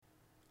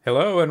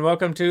Hello and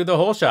welcome to The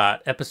Whole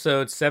Shot,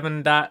 episode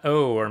 7.0,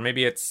 or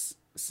maybe it's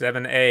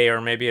 7A,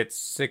 or maybe it's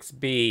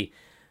 6B.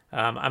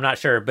 I'm not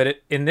sure, but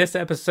in this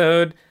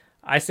episode,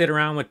 I sit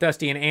around with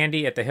Dusty and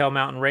Andy at the Hale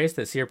Mountain race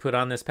that SEER put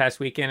on this past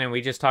weekend, and we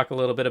just talk a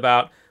little bit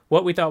about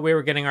what we thought we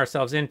were getting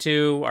ourselves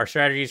into, our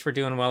strategies for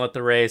doing well at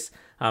the race,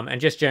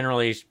 and just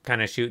generally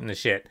kind of shooting the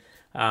shit.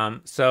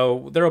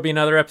 So there will be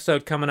another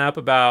episode coming up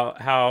about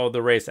how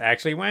the race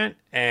actually went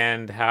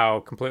and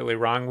how completely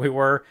wrong we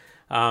were.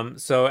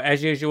 So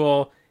as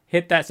usual,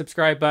 hit that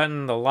subscribe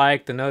button, the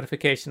like, the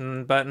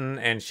notification button,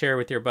 and share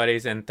with your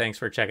buddies, and thanks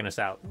for checking us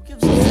out. Who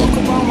gives a fuck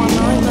about my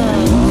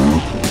nightmares?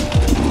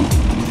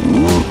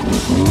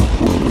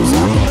 'Cause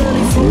I can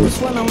barely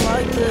focus when I'm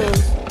like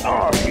this.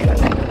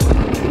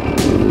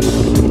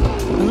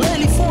 And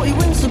lately 40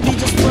 wins to be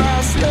just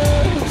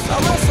priceless. I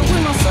wrestle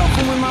with myself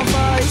and with my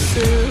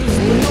vices,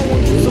 but no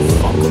one gives a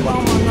fuck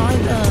about my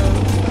nightmares.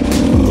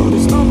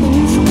 There's nothing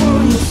you should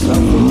worry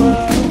yourself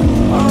about.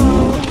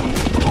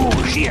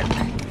 Oh shit.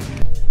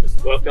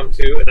 Welcome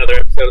to another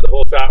episode of The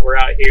Whole Shot. We're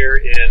out here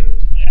in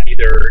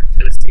either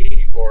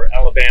Tennessee or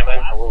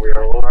Alabama. Where we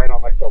are right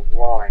on like the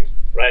line.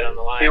 Right on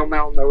the line. Hale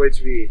Mountain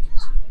OHV.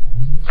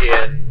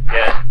 In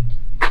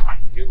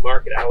New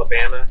Market,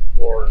 Alabama,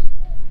 or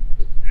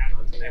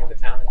what's the name of the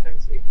town in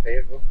Tennessee?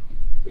 Fayetteville?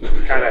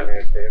 Kind of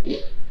near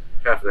Fayetteville.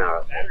 Half an hour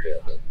outside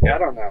Fayetteville. Yeah, I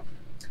don't know.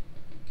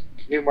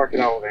 New Market,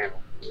 Alabama.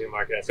 New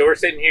Market. So we're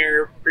sitting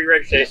here,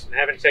 pre-registration,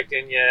 haven't checked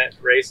in yet.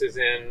 Race is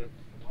in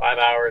 5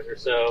 hours or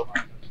so.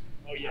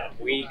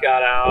 We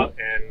got out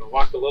and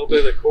walked a little bit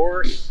of the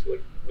course. What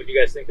do you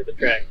guys think of the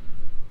track?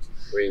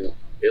 I mean,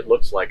 it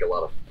looks like a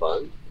lot of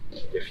fun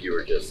if you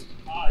were just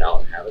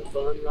out having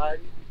fun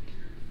riding.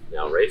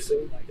 Now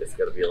racing, it's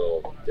going to be a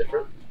little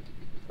different.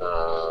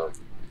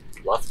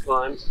 Lots of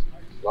climbs,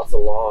 lots of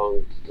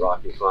long,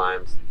 rocky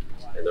climbs,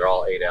 and they're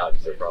all 8 out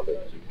because they're probably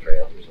cheap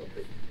trails or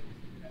something.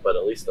 But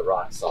at least the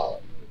rock's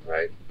solid,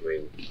 right? I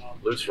mean,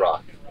 loose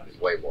rock is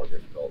way more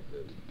difficult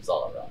than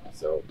solid rock.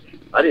 So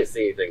I didn't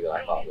see anything that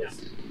I thought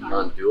was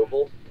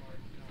undoable.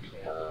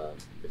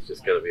 It's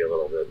just going to be a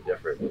little bit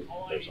different.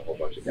 There's a whole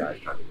bunch of guys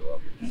trying to go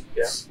up.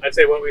 Yeah, I'd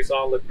say what we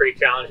saw looked pretty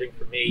challenging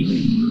for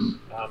me.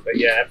 But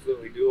yeah,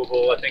 absolutely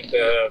doable. I think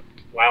the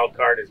wild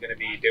card is going to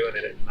be doing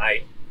it at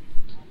night.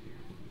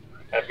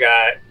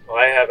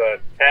 I have a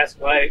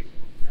task light,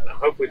 and I'm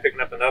hopefully picking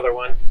up another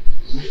one.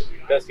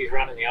 Dusty's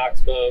running the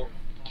Oxbow.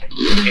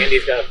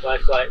 Andy's got a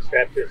flashlight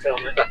strapped to his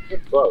helmet.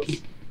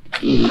 Close.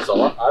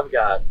 So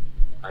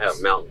I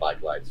have mountain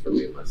bike lights for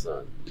me and my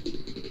son.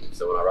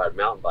 So when I ride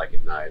mountain bike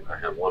at night, I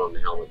have one on the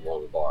helmet and one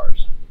on the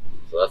bars.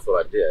 So that's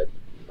what I did.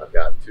 I've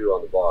got 2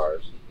 on the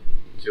bars,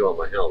 2 on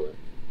my helmet.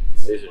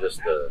 These are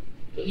just the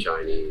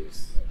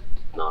Chinese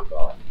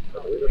knockoff,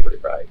 but they're pretty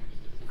bright.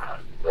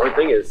 The only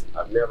thing is,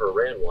 I've never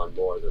ran one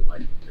more than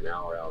like an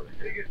hour and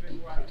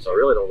a half. So I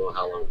really don't know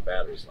how long the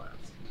batteries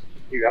last.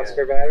 You got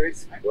spare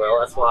batteries? Well,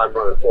 that's why I'm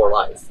running 4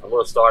 lights. I'm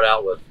going to start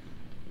out with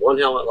 1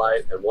 helmet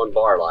light and 1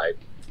 bar light.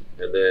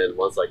 And then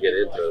once I get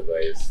into the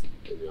race,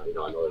 and,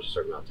 I know there's a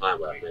certain amount of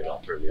time left, maybe I'll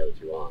turn the other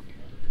 2 on.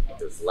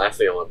 Because the last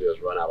thing I want to do is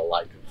run out of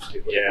light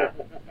completely. Yeah,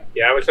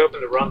 I was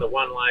hoping to run the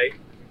one light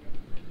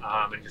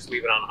and just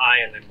leave it on high,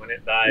 and then when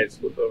it dies,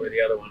 flip over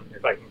the other one,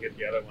 if I can get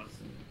the other one.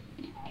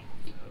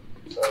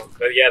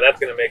 But yeah, that's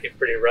going to make it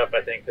pretty rough,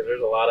 I think, because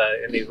there's a lot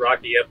of, in these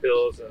rocky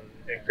uphills and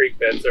creek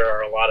beds, there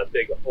are a lot of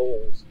big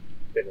holes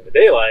that in the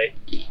daylight,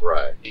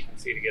 right, you can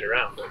see to get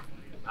around, but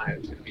at night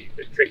it's going to be a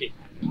bit tricky.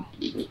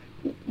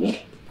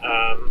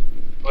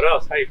 What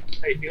else? How you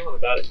feeling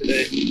about it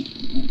today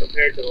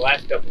compared to the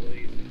last couple of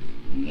these?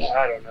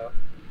 I don't know.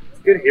 It's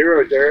a good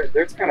hero.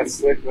 It's kind of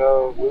slick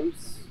though,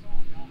 loose.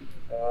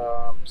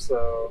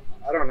 So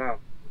I don't know.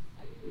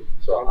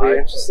 So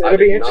It'll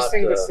be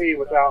interesting to see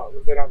with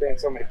there not being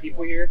so many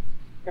people here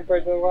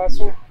compared to the last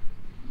one.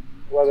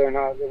 Whether or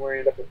not we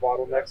end up with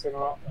bottlenecks or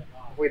not.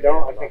 If we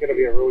don't, I think it'll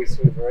be a really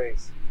smooth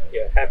race.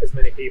 Yeah, half as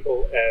many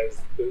people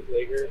as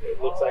bootlegger. It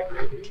looks like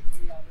maybe.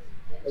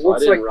 So I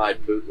didn't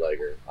ride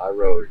bootlegger. I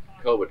rode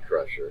COVID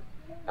Crusher.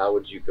 How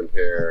would you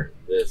compare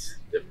this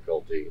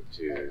difficulty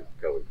to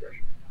COVID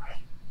Crusher?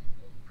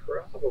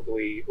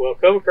 Probably. Well,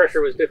 COVID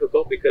Crusher was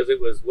difficult because it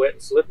was wet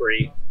and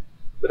slippery.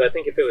 But I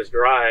think if it was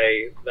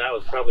dry, that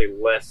was probably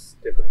less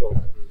difficult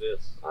than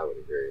this. I would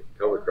agree.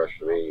 COVID Crusher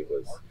to me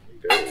was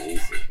fairly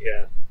easy.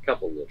 Yeah. A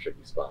couple of little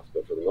tricky spots,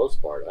 but for the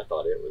most part, I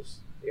thought it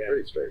was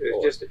pretty straightforward. It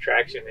was just a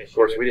traction issue. Of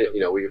course, we didn't.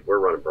 We're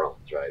running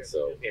bronze, right?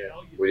 So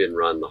we didn't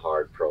run the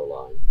hard pro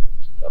line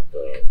up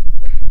the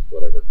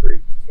whatever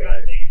creek.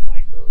 Right.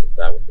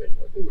 That would have been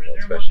more difficult,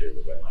 especially in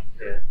the wet.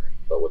 Yeah.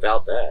 But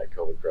without that,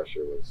 COVID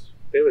Crusher was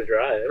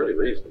dry. pretty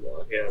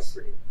reasonable. Yeah,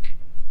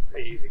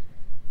 pretty easy.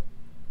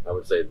 I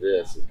would say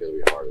this is going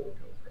to be harder than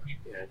COVID Crusher.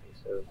 Yeah, I think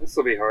so. This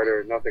will be harder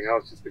if nothing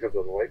else just because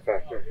of the light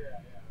factor.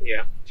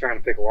 Yeah. Trying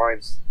to pick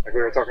lines. Like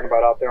we were talking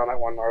about out there on that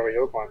one gnarly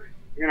oak line.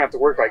 You're going to have to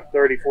work like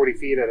 30, 40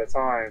 feet at a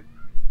time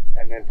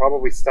and then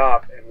probably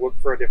stop and look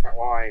for a different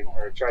line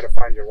or try to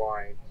find your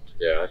line.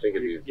 Yeah, I think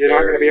it'd be you're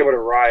not going to be able to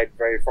ride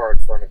very far in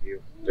front of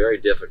you. Very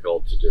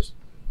difficult to just,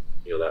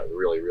 that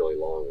really, really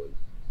long one,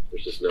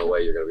 there's just no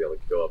way you're going to be able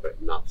to go up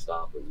and not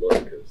stop and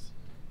look because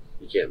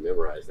you can't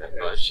memorize that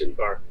much. And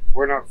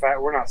we're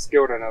not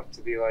skilled enough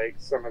to be like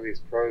some of these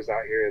pros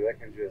out here that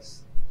can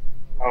just,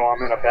 oh,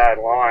 I'm in a bad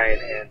line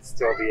and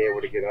still be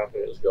able to get up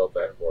it. Just go up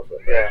that 4 foot.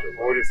 Yeah,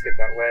 we'll just hit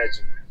that wedge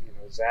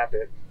and zap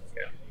it.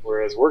 Yeah.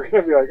 Whereas we're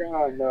gonna be like,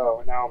 oh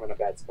no, now I'm in a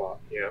bad spot.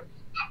 Yeah.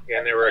 Yeah,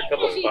 and there were a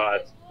couple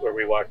spots where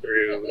we walked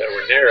through that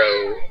were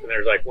narrow, and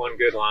there's like one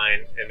good line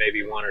and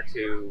maybe one or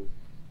two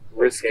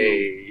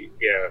Risky.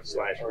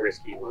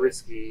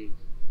 risky.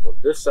 On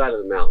this side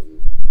of the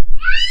mountain,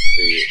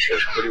 it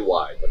was pretty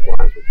wide. The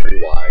lines were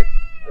pretty wide,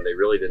 and they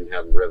really didn't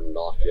have them ribboned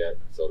off yet.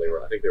 So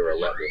I think they were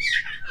letting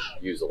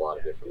us use a lot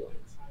of different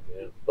lines.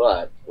 Yeah.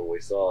 But when we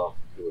saw,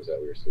 who was that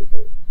we were speaking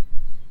with?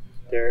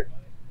 Derek.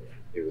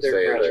 He was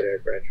saying that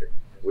Derek Bratcher.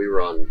 we were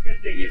on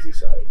the easy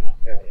side of it.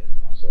 Yeah.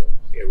 So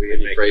Yeah, we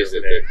didn't he make phrased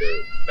it it that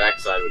the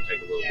backside would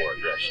take a little more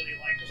aggression.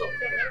 Something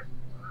like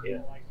that.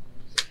 Yeah.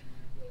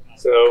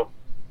 So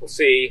we'll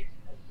see.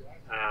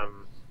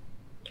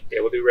 Yeah,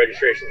 we'll do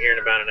registration here in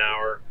about an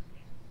hour.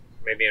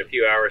 Maybe in a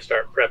few hours,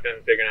 start prepping,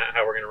 figuring out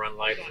how we're going to run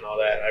lights and all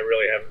that. I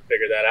really haven't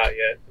figured that out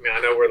yet. I mean, I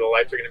know where the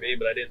lights are going to be,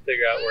 but I didn't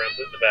figure out where I'm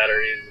putting the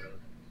batteries and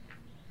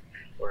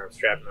where I'm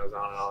strapping those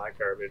on and all that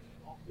garbage.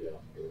 Yeah.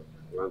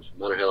 We're on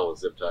Mount Hale with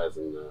zip ties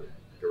and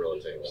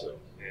gorilla tape, so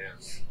Yeah.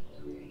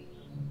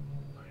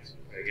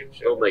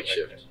 it'll make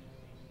shift.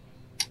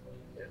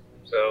 Yeah.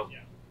 So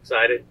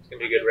excited. It's gonna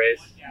be a good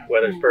race.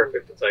 Weather's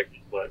perfect. It's like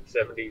what,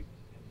 70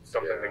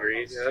 something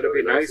degrees. Yeah, it'll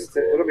be Nice nice.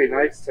 and cool. It'll be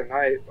nice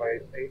tonight by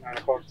 8-9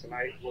 o'clock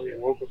tonight.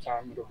 Local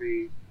time, it'll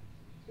be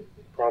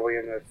probably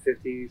in the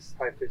 50s,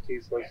 high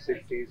 50s, low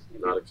 60s.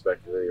 Not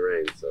expecting any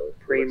rain, so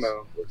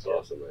Primo. looks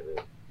awesome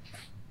right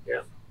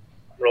now.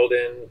 Rolled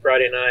in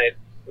Friday night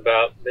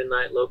about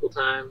midnight local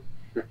time.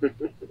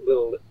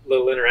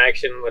 little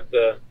interaction with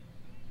the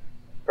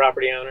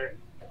property owner.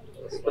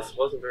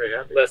 Wasn't very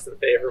happy. Less than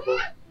favorable.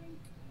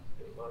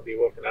 Didn't want to be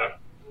woken up.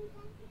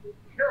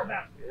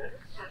 Yeah.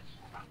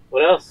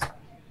 What else?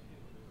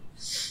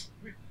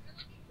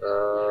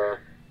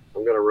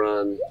 I'm gonna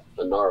run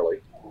a gnarly,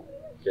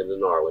 Kinder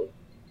gnarly,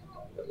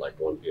 at like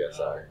 1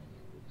 psi.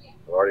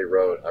 I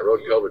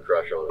rode Cobra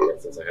Crush on it,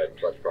 but since I had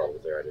clutch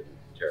problems there, I didn't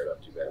tear it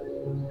up too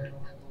bad.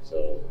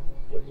 So,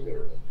 what are you gonna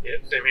run?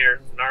 Yep, same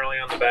here. Gnarly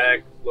on the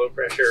back, low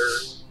pressure,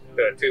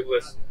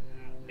 tubeless.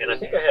 And I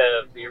think I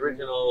have the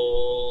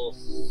original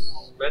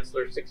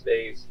Metzler 6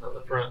 days on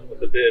the front with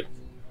the bib.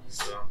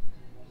 So,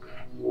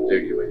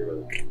 Dude, you when you're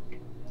running.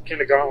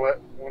 Kinder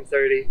Gauntlet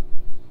 130.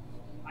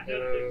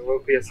 Low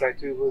PSI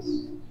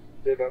tubeless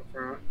bib up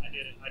front.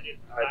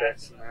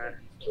 IBEX in there.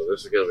 So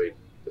this is gonna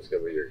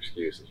be your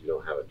excuse if you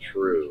don't have a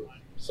true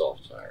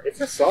soft tire. It's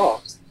a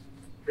soft.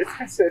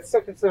 It's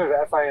still considered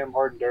an FIM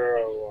hard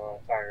enduro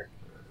tire.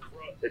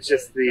 It's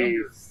just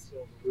the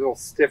little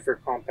stiffer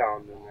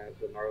compound than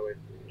the gnarly.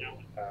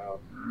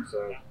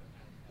 So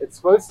it's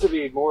supposed to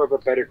be more of a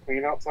better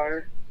clean out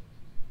tire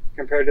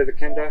compared to the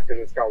Kenda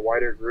because it's got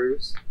wider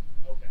grooves.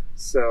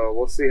 So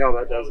we'll see how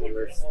that does on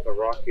the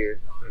rock here,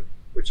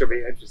 which will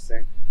be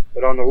interesting.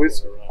 But on the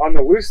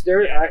loose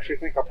dirt, I actually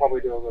think I'll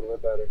probably do a little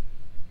bit better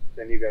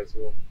than you guys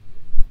will.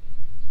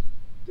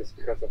 Just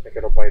because I think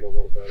it'll bite a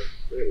little better.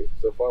 Maybe.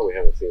 So far, we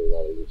haven't seen a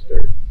lot of loose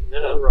dirt.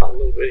 no, a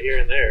little bit here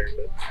and there.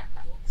 But,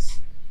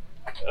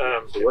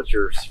 So what's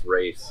your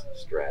race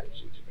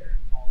strategy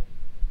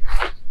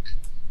today?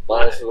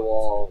 Bias to the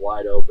wall,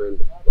 wide open.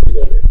 What are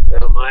you gonna do?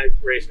 well, my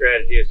race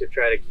strategy is to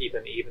try to keep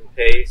an even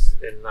pace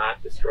and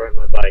not destroy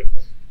my bike.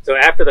 So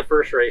after the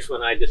first race,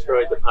 when I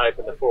destroyed the pipe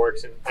and the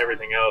forks and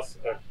everything else,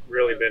 I've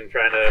really been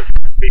trying to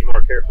be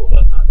more careful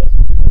about not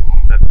busting the bike.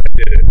 That's what I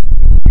did.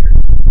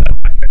 That's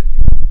my strategy.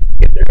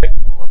 Get there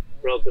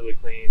relatively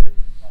clean and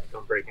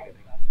don't break anything.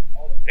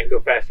 And go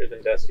faster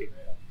than Dusty.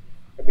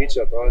 I beat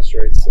you at the last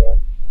race, so.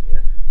 Yeah.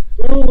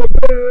 Oh, my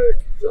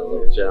back! Sounds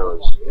like a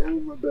challenge. Oh,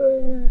 my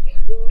back!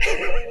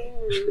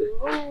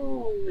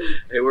 Oh.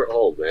 Hey, we're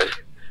old, man.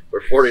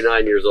 We're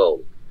 49 years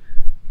old.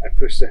 I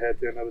pushed ahead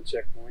to another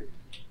checkpoint.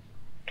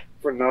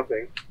 For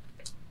nothing.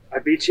 I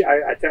beat you.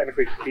 I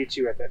technically beat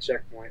you at that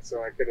checkpoint,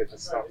 so I could have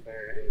just stopped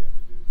there and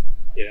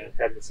Yeah.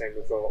 had the same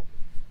result.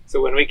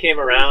 So when we came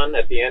around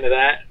at the end of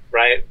that,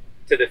 right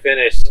to the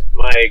finish,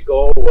 my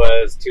goal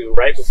was to,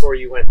 right before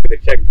you went to the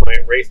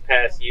checkpoint, race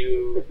past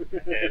you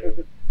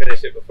and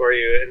finish it before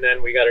you. And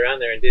then we got around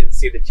there and didn't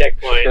see the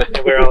checkpoint. And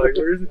we were all like,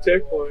 where's the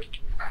checkpoint?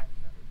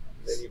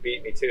 Then you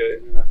beat me to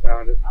it. And then I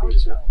found it and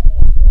beat you.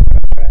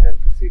 I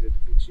had proceeded to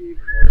beat you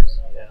even worse.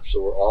 Yeah.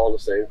 So we're all in the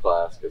same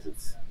class because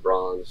it's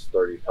bronze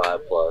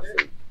 35 plus,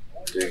 and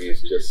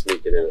Doogie's just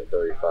sneaking in at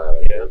 35. I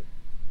Yeah. think.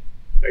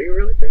 Are you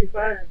really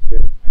 35? Yeah.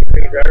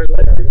 Bring your driver's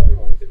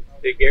license?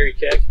 Did Gary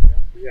check?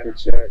 Yeah, I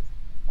checked.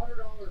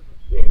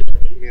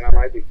 I mean, I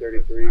might be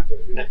 33, but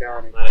who's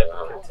counting? I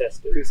haven't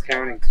contested. Who's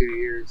counting 2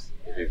 years?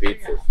 If he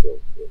beats us, we'll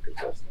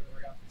contest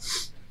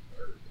it.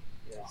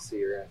 Yeah, see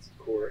your ass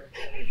in court.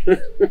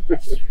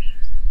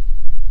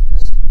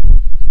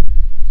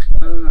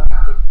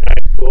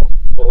 Cool.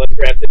 Well, let's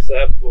wrap this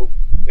up. We'll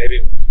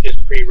maybe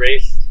just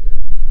pre-race,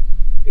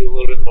 do a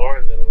little bit more,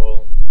 and then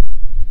we'll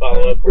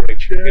Or we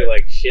feel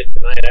like shit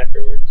tonight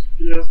afterwards.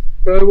 Yeah.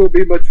 But it won't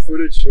be much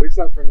footage, at least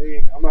not for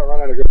me. I'm not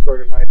running a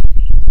GoPro tonight.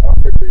 I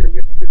don't figure you're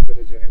getting good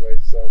footage anyway,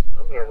 so.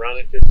 I'm gonna run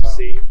it just to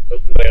see.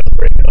 Hopefully I don't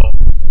break it off.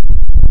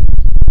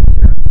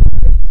 Yeah, I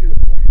didn't see the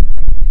point.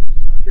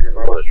 I figured I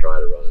want to try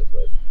to run it,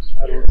 but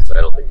I don't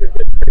I don't think you're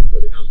getting great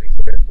footage. I don't think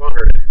so. It won't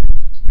hurt anything.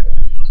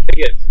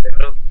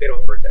 They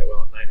don't work that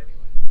well at night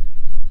anyway.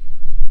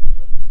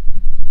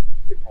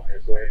 You probably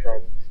have glare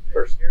problems.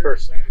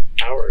 First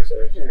hour or so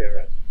should be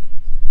alright.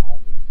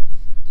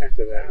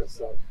 After that, it's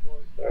like.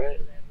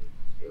 Alright.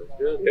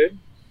 Good. Good.